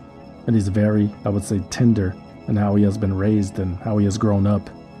man, and he's very, I would say, tender in how he has been raised and how he has grown up,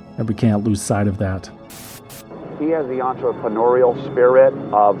 and we can't lose sight of that. He has the entrepreneurial spirit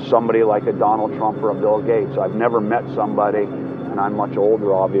of somebody like a Donald Trump or a Bill Gates. I've never met somebody, and I'm much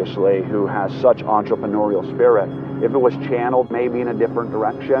older obviously, who has such entrepreneurial spirit. If it was channeled maybe in a different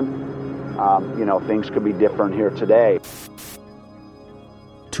direction, things could be different here today.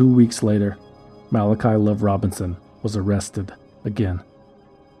 2 weeks later, Malachi Love Robinson was arrested again.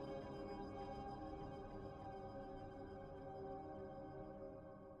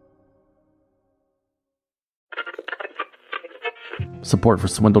 Support for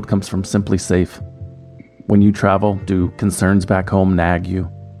Swindled comes from Simply Safe. When you travel, do concerns back home nag you?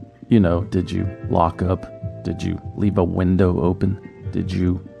 Did you lock up? Did you leave a window open? Did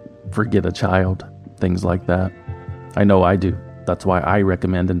you forget a child? Things like that. I know I do. That's why I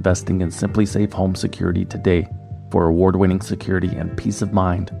recommend investing in Simply Safe Home Security today for award-winning security and peace of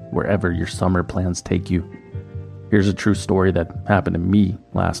mind wherever your summer plans take you. Here's a true story that happened to me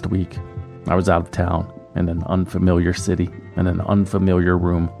last week. I was out of town in an unfamiliar city, in an unfamiliar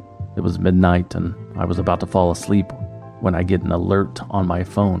room. It was midnight and I was about to fall asleep when I get an alert on my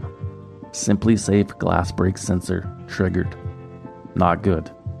phone. Simply Safe glass break sensor triggered. Not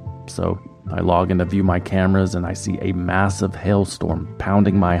good. So I log in to view my cameras and I see a massive hailstorm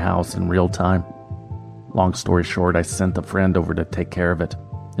pounding my house in real time. Long story short, I sent a friend over to take care of it.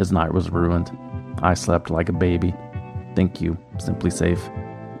 His night was ruined. I slept like a baby. Thank you, Simply Safe.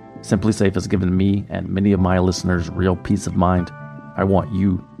 Simply Safe has given me and many of my listeners real peace of mind. I want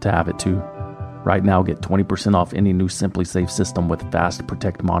you to have it too. Right now, get 20% off any new Simply Safe system with Fast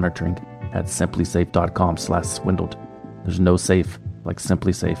Protect monitoring at simplysafe.com/swindled. There's no safe like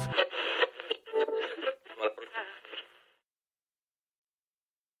Simply Safe.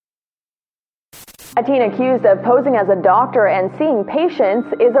 A teen accused of posing as a doctor and seeing patients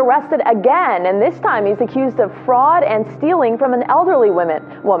is arrested again, and this time he's accused of fraud and stealing from an elderly woman.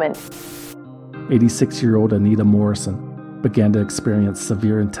 86-year-old Anita Morrison began to experience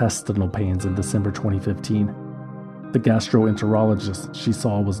severe intestinal pains in December 2015. The gastroenterologist she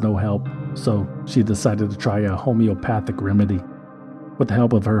saw was no help, so she decided to try a homeopathic remedy. With the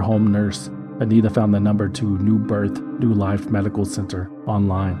help of her home nurse, Anita found the number to New Birth, New Life Medical Center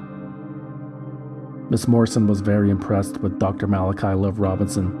online. Miss Morrison was very impressed with Dr. Malachi Love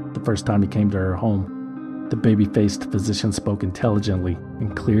Robinson the first time he came to her home. The baby-faced physician spoke intelligently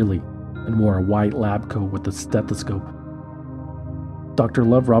and clearly and wore a white lab coat with a stethoscope. Dr.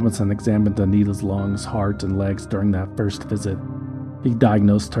 Love Robinson examined Anita's lungs, heart, and legs during that first visit. He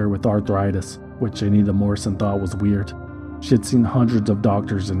diagnosed her with arthritis, which Anita Morrison thought was weird. She had seen hundreds of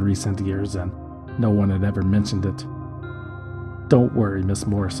doctors in recent years and no one had ever mentioned it. "Don't worry, Miss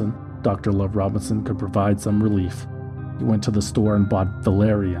Morrison. Dr. Love Robinson could provide some relief. He went to the store and bought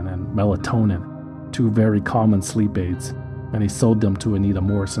valerian and melatonin, two very common sleep aids, and he sold them to Anita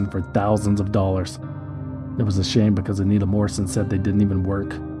Morrison for thousands of dollars. It was a shame because Anita Morrison said they didn't even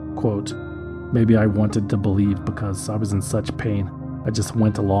work. Quote, "Maybe I wanted to believe because I was in such pain. I just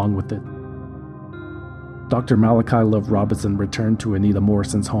went along with it." Dr. Malachi Love Robinson returned to Anita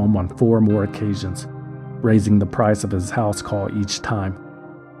Morrison's home on 4 more occasions, raising the price of his house call each time.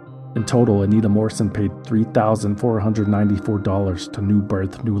 In total, Anita Morrison paid $3,494 to New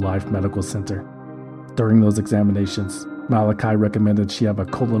Birth, New Life Medical Center. During those examinations, Malachi recommended she have a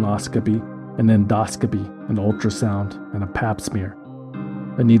colonoscopy, an endoscopy, an ultrasound, and a pap smear.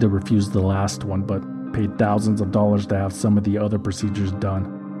 Anita refused the last one, but paid thousands of dollars to have some of the other procedures done.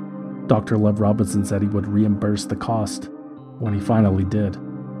 Dr. Love Robinson said he would reimburse the cost. When he finally did,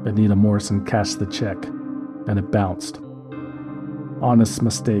 Anita Morrison cashed the check, and it bounced. Honest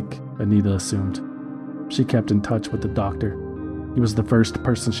mistake, Anita assumed. She kept in touch with the doctor. He was the first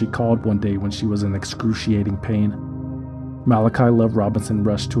person she called one day when she was in excruciating pain. Malachi Love Robinson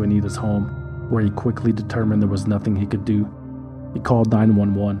rushed to Anita's home, where he quickly determined there was nothing he could do. He called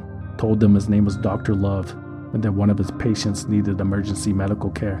 911, told them his name was Dr. Love, and that one of his patients needed emergency medical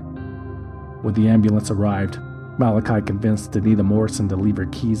care. When the ambulance arrived, Malachi convinced Anita Morrison to leave her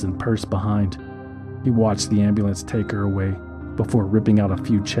keys and purse behind. He watched the ambulance take her away, before ripping out a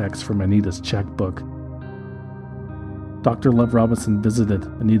few checks from Anita's checkbook. Dr. Love Robinson visited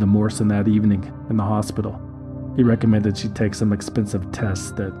Anita Morrison that evening in the hospital. He recommended she take some expensive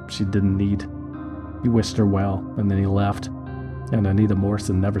tests that she didn't need. He wished her well, and then he left. and Anita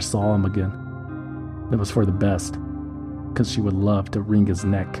Morrison never saw him again. It was for the best, because she would love to wring his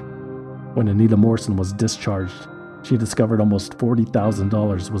neck. When Anita Morrison was discharged, she discovered almost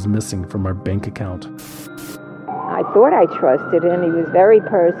 $40,000 was missing from her bank account. I thought I trusted him. He was very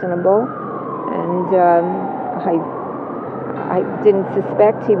personable, and I didn't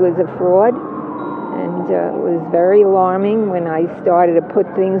suspect he was a fraud, and it was very alarming when I started to put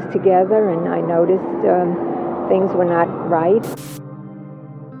things together and I noticed things were not right.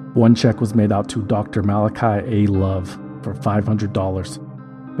 One check was made out to Dr. Malachi A. Love for $500.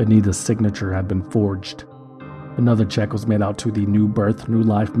 Anita's signature had been forged. Another check was made out to the New Birth, New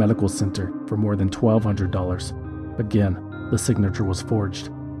Life Medical Center for more than $1,200. Again, the signature was forged.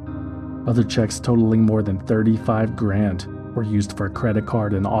 Other checks totaling more than $35,000 were used for credit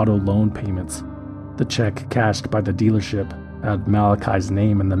card and auto loan payments. The check cashed by the dealership had Malachi's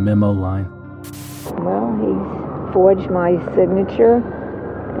name in the memo line. Well, he forged my signature,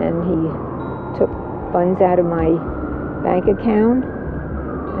 and he took funds out of my bank account,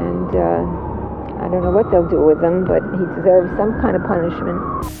 and I don't know what they'll do with them, but he deserves some kind of punishment.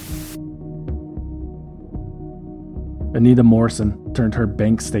 Anita Morrison turned her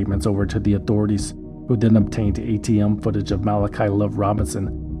bank statements over to the authorities, who then obtained ATM footage of Malachi Love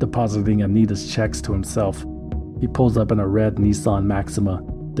Robinson depositing Anita's checks to himself. He pulls up in a red Nissan Maxima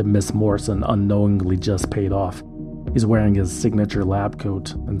that Miss Morrison unknowingly just paid off. He's wearing his signature lab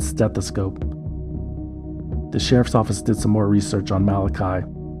coat and stethoscope. The sheriff's office did some more research on Malachi,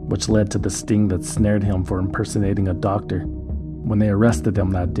 which led to the sting that snared him for impersonating a doctor. When they arrested him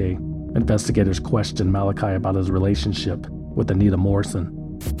that day, investigators questioned Malachi about his relationship with Anita Morrison.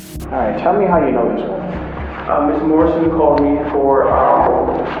 All right, tell me how you know this one. Ms. Morrison called me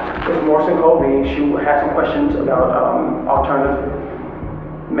She had some questions about alternative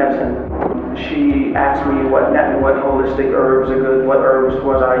medicine. She asked me what holistic herbs are good, what herbs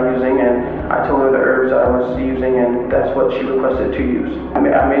was I using, and I told her the herbs I was using, and that's what she requested to use. I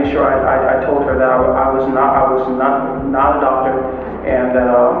made sure I told her that I was not a doctor, and that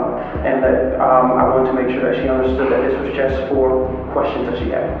I wanted to make sure that she understood that this was just for questions that she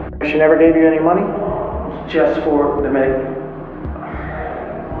had. She never gave you any money? Just for the medic.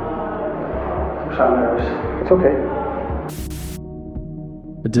 I'm nervous. It's okay.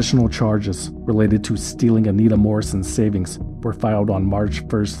 Additional charges related to stealing Anita Morrison's savings were filed on March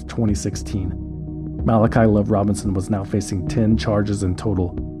 1st, 2016. Malachi Love Robinson was now facing 10 charges in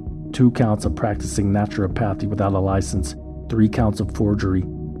total: 2 counts of practicing naturopathy without a license, 3 counts of forgery,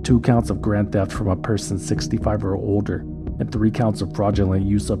 2 counts of grand theft from a person 65 or older, and 3 counts of fraudulent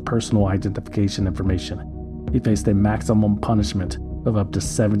use of personal identification information. He faced a maximum punishment of up to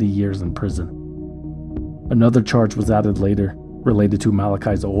 70 years in prison. Another charge was added later, related to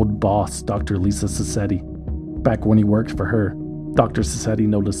Malachi's old boss, Dr. Lisa Sassetti. Back when he worked for her, Dr. Sassetti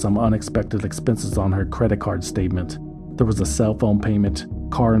noticed some unexpected expenses on her credit card statement. There was a cell phone payment,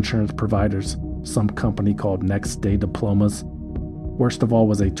 car insurance providers, some company called Next Day Diplomas. Worst of all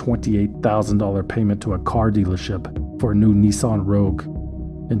was a $28,000 payment to a car dealership for a new Nissan Rogue.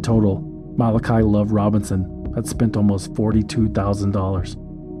 In total, Malachi Love Robinson had spent almost $42,000.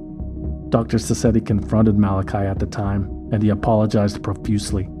 Dr. Sassetti confronted Malachi at the time, and he apologized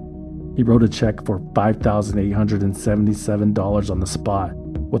profusely. He wrote a check for $5,877 on the spot,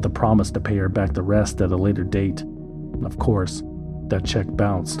 with a promise to pay her back the rest at a later date. And of course, that check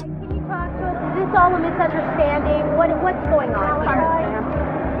bounced. Can you talk to us? Is this all a misunderstanding? What's going on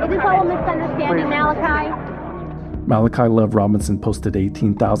here? Is this all a misunderstanding, Malachi? Malachi Love Robinson posted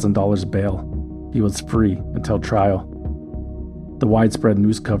 $18,000 bail. He was free until trial. The widespread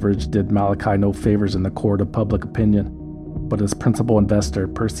news coverage did Malachi no favors in the court of public opinion, but his principal investor,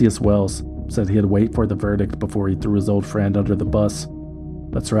 Perseus Wells, said he'd wait for the verdict before he threw his old friend under the bus.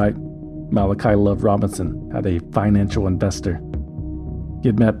 That's right, Malachi Love Robinson had a financial investor. He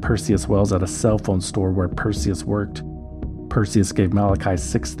had met Perseus Wells at a cell phone store where Perseus worked. Perseus gave Malachi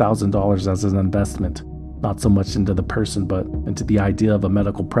 $6,000 as an investment, not so much into the person, but into the idea of a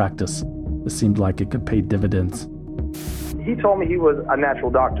medical practice. It seemed like it could pay dividends. He told me he was a natural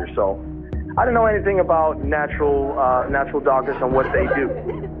doctor, so I didn't know anything about natural doctors and what they do.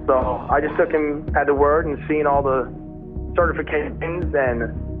 So I just took him at the word and seen all the certifications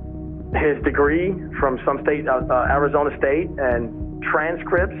and his degree from some state, Arizona State, and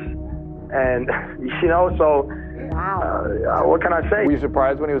transcripts, and so what can I say? Were you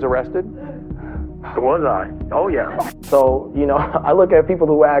surprised when he was arrested? Was I? Oh yeah. So, I look at people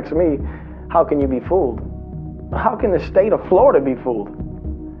who ask me, how can you be fooled? How can the state of Florida be fooled?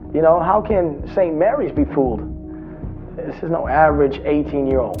 How can St. Mary's be fooled? This is no average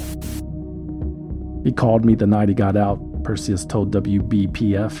 18-year-old. He called me the night he got out Perseus told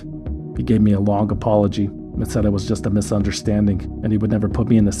WBPF. He gave me a long apology and said it was just a misunderstanding and he would never put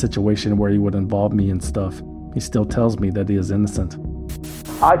me in a situation where he would involve me in stuff. He still tells me that he is innocent.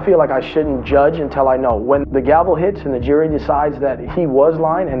 I feel like I shouldn't judge until I know. When the gavel hits and the jury decides that he was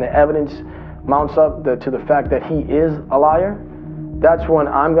lying and the evidence mounts up to the fact that he is a liar, that's when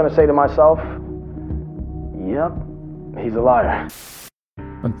I'm going to say to myself, yep, he's a liar.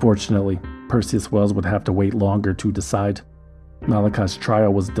 Unfortunately, Perseus Wells would have to wait longer to decide. Malachi's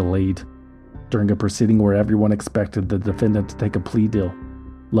trial was delayed. During a proceeding where everyone expected the defendant to take a plea deal,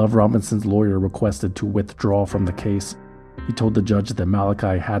 Love Robinson's lawyer requested to withdraw from the case. He told the judge that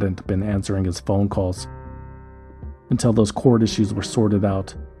Malachi hadn't been answering his phone calls. Until those court issues were sorted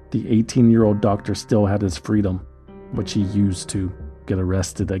out, the 18-year-old doctor still had his freedom, which he used to get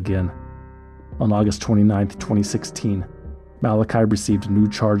arrested again. On August 29, 2016, Malachi received new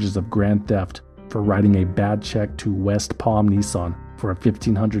charges of grand theft for writing a bad check to West Palm Nissan for a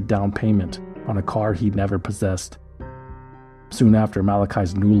 $1,500 down payment on a car he never possessed. Soon after,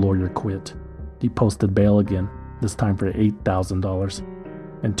 Malachi's new lawyer quit. He posted bail again, this time for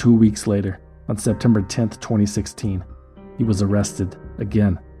 $8,000. And 2 weeks later, on September 10, 2016, he was arrested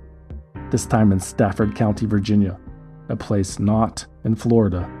again, this time in Stafford County, Virginia, a place not in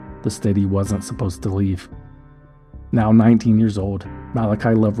Florida, the state he wasn't supposed to leave. Now 19 years old,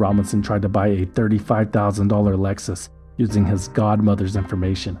 Malachi Love Robinson tried to buy a $35,000 Lexus using his godmother's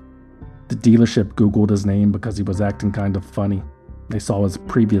information. The dealership Googled his name because he was acting kind of funny. They saw his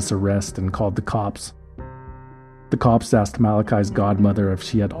previous arrest and called the cops. The cops asked Malachi's godmother if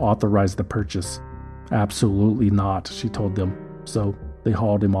she had authorized the purchase. Absolutely not, she told them, so they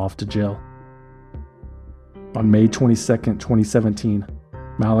hauled him off to jail. On May 22, 2017,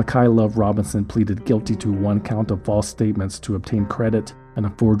 Malachi Love Robinson pleaded guilty to 1 count of false statements to obtain credit and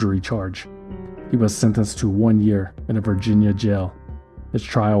a forgery charge. He was sentenced to 1 year in a Virginia jail. His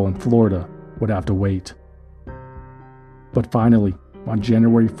trial in Florida would have to wait. But finally, on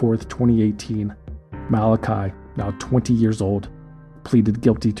January 4, 2018, Malachi, now 20 years old, pleaded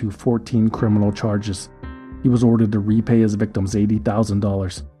guilty to 14 criminal charges. He was ordered to repay his victims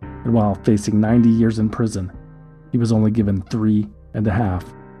 $80,000, and while facing 90 years in prison, he was only given 3.5.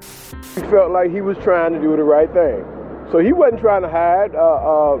 He felt like he was trying to do the right thing. So he wasn't trying to hide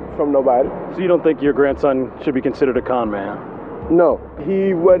from nobody. So you don't think your grandson should be considered a con man? No,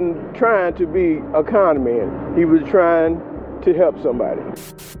 he wasn't trying to be a con man. He was trying to help somebody.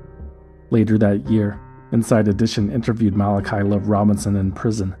 Later that year, Inside Edition interviewed Malachi Love Robinson in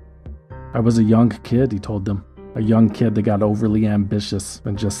prison. I was a young kid, he told them. A young kid that got overly ambitious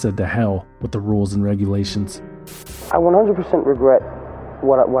and just said to hell with the rules and regulations. I 100% regret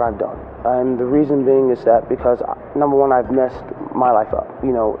what I've done. And the reason being is that because, number one, I've messed my life up,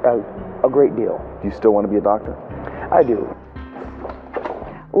 a great deal. Do you still want to be a doctor? I do.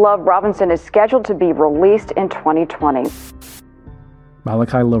 Love Robinson is scheduled to be released in 2020.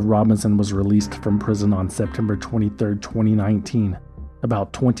 Malachi Love Robinson was released from prison on September 23, 2019,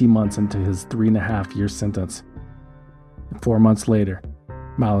 about 20 months into his 3.5-year sentence. 4 months later,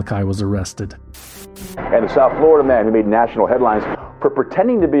 Malachi was arrested. And the South Florida man who made national headlines for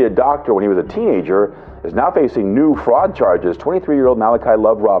pretending to be a doctor when he was a teenager is now facing new fraud charges. 23-year-old Malachi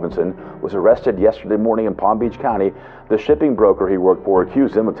Love Robinson was arrested yesterday morning in Palm Beach County. The shipping broker he worked for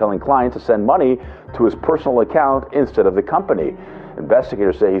accused him of telling clients to send money to his personal account instead of the company.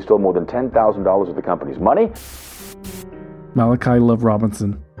 Investigators say he stole more than $10,000 of the company's money. Malachi Love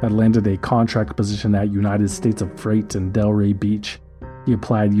Robinson had landed a contract position at United States of Freight in Delray Beach. He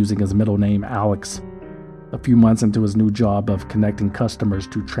applied using his middle name, Alex. A few months into his new job of connecting customers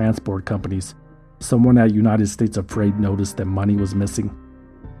to transport companies, someone at United States of Freight noticed that money was missing.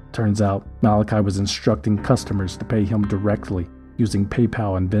 Turns out, Malachi was instructing customers to pay him directly using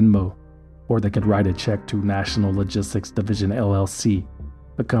PayPal and Venmo, or they could write a check to National Logistics Division LLC,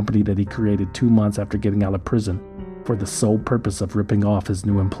 a company that he created 2 months after getting out of prison for the sole purpose of ripping off his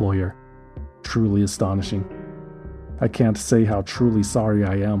new employer. Truly astonishing. I can't say how truly sorry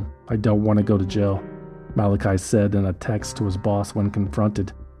I am. I don't want to go to jail, Malachi said in a text to his boss when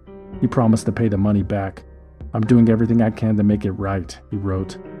confronted. He promised to pay the money back. I'm doing everything I can to make it right, he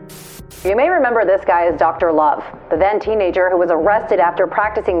wrote. You may remember this guy as Dr. Love, the then teenager who was arrested after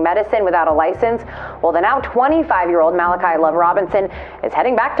practicing medicine without a license. Well, the now 25-year-old Malachi Love Robinson is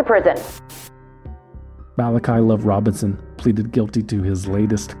heading back to prison. Malachi Love Robinson pleaded guilty to his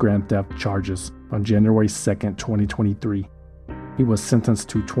latest grand theft charges on January 2, 2023. He was sentenced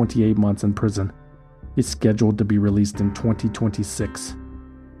to 28 months in prison. He's scheduled to be released in 2026.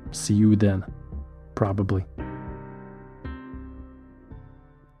 See you then, probably.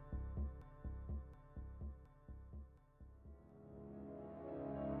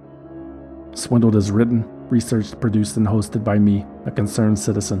 Swindled is written, researched, produced, and hosted by me, a concerned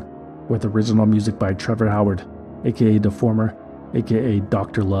citizen, with original music by Trevor Howard, aka Deformer, aka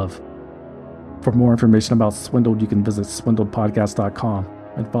Dr. Love. For more information about Swindled, you can visit swindledpodcast.com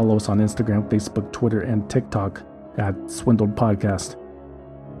and follow us on Instagram, Facebook, Twitter, and TikTok at Swindled Podcast.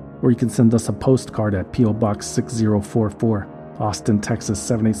 Or you can send us a postcard at P.O. Box 6044, Austin, Texas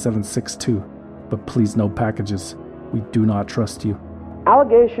 78762. But please, no packages. We do not trust you.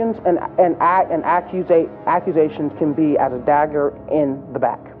 Allegations and accusations can be as a dagger in the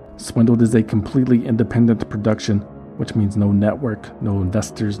back. Swindled is a completely independent production, which means no network, no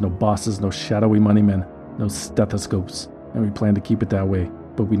investors, no bosses, no shadowy money men, no stethoscopes. And we plan to keep it that way,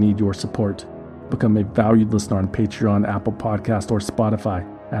 but we need your support. Become a valued listener on Patreon, Apple Podcast, or Spotify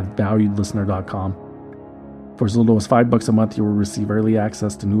at valuedlistener.com. For as little as $5 a month, you will receive early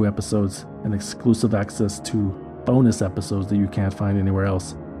access to new episodes and exclusive access to bonus episodes that you can't find anywhere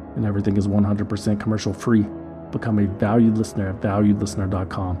else. And everything is 100% commercial free. Become a valued listener at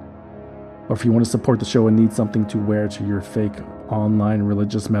valuedlistener.com. Or if you want to support the show and need something to wear to your fake online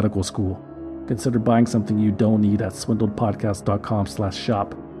religious medical school, consider buying something you don't need at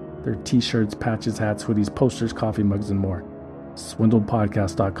swindledpodcast.com/shop. There are t-shirts, patches, hats, hoodies, posters, coffee mugs, and more.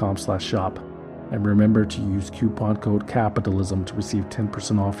 swindledpodcast.com/shop. And remember to use coupon code CAPITALISM to receive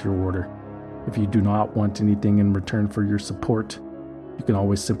 10% off your order. If you do not want anything in return for your support, you can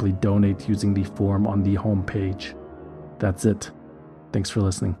always simply donate using the form on the homepage. That's it. Thanks for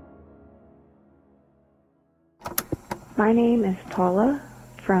listening. My name is Paula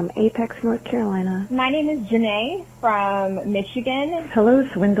from Apex, North Carolina. My name is Janae from Michigan. Hello,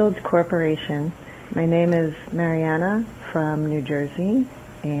 Swindled Corporation. My name is Mariana from New Jersey,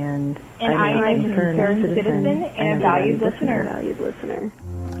 and I'm a concerned citizen and a valued listener.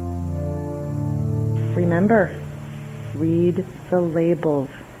 Remember, read the labels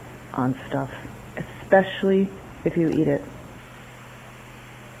on stuff, especially if you eat it.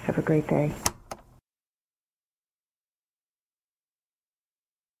 Have a great day.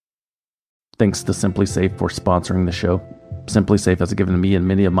 Thanks to Simply Safe for sponsoring the show. Simply Safe has given me and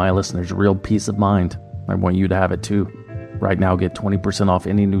many of my listeners real peace of mind. I want you to have it too. Right now, get 20% off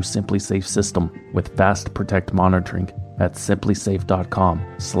any new Simply Safe system with Fast Protect monitoring at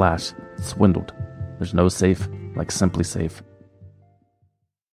simplysafe.com/swindled. There's no safe like Simply Safe.